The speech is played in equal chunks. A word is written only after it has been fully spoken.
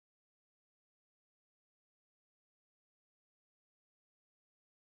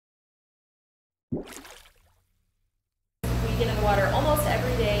We get in the water almost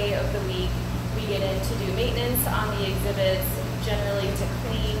every day of the week. We get in to do maintenance on the exhibits, generally to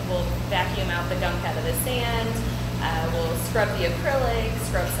clean. We'll vacuum out the gunk out of the sand. We'll scrub the acrylic,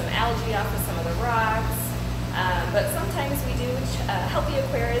 scrub some algae off of some of the rocks. But sometimes we do help the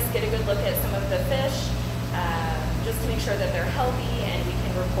aquarists get a good look at some of the fish, just to make sure that they're healthy, and we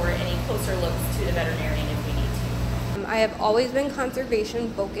can report any closer looks to the veterinarian if we need to. I have always been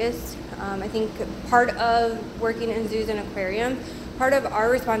conservation focused. I think part of working in zoos and aquarium, part of our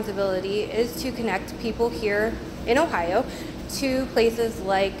responsibility is to connect people here in Ohio to places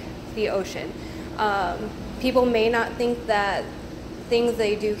like the ocean. People may not think that things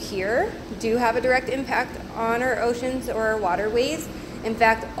they do here do have a direct impact on our oceans or our waterways. In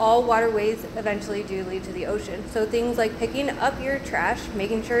fact, all waterways eventually do lead to the ocean. So things like picking up your trash,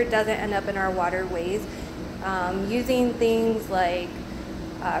 making sure it doesn't end up in our waterways, using things like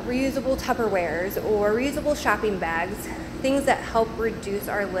reusable Tupperwares or reusable shopping bags, things that help reduce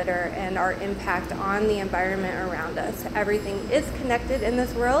our litter and our impact on the environment around us. Everything is connected in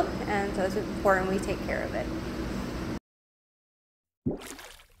this world, and so it's important we take care of it.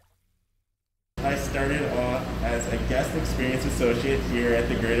 I started off as a guest experience associate here at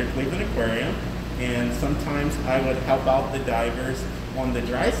the Greater Cleveland Aquarium, and sometimes I would help out the divers on the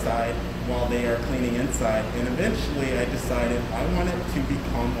dry side while they are cleaning inside, and eventually I decided I wanted to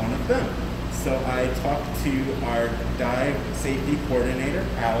become one of them. So I talked to our dive safety coordinator,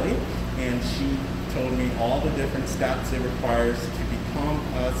 Allie, and she told me all the different steps it requires to become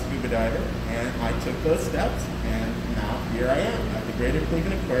a scuba diver, and I took those steps, and now here I am at the Greater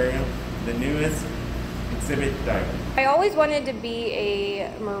Cleveland Aquarium, the newest exhibit diver. I always wanted to be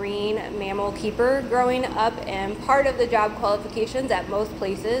a marine mammal keeper growing up, and part of the job qualifications at most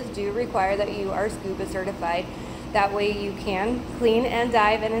places do require that you are scuba certified. That way you can clean and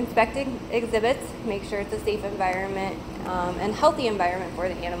dive and inspect exhibits, make sure it's a safe environment and healthy environment for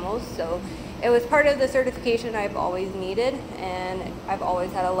the animals. So it was part of the certification I've always needed, and I've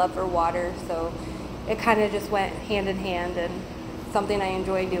always had a love for water, so it kind of just went hand in hand and something I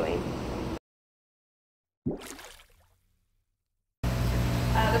enjoy doing.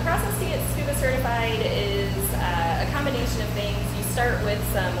 The process to get scuba certified is a combination of things. You start with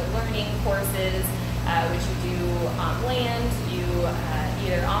some learning courses, which you do on land. You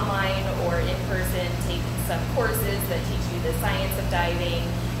either online or in person take some courses that teach you the science of diving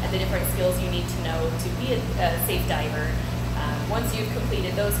and the different skills you need to know to be a safe diver. Once you've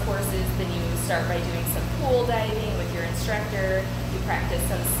completed those courses, then you start by doing some pool diving with your instructor. You practice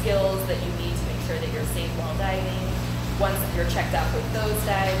some skills that you need to make sure that you're safe while diving. Once you're checked out with those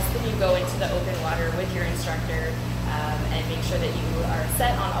dives, then you go into the open water with your instructor and make sure that you are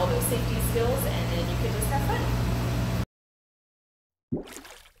set on all those safety skills, and then you can just have fun.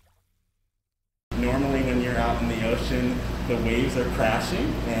 Normally when you're out in the ocean, the waves are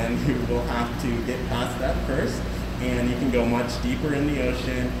crashing, and you will have to get past that first, and you can go much deeper in the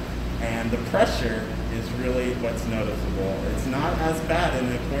ocean, and the pressure is really what's noticeable. It's not as bad in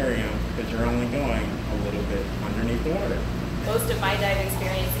the aquarium because you're only going a little bit underneath the water. Most of my dive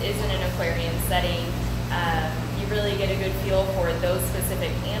experience is in an aquarium setting. You really get a good feel for those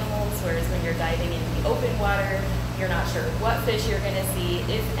specific animals, whereas when you're diving in the open water, you're not sure what fish you're going to see,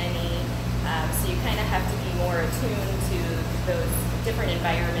 if any. So you kind of have to be more attuned to those different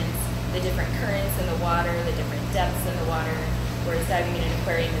environments, the different currents in the water, the different depths in the water, whereas diving in an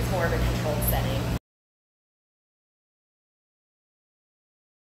aquarium is more of a controlled setting.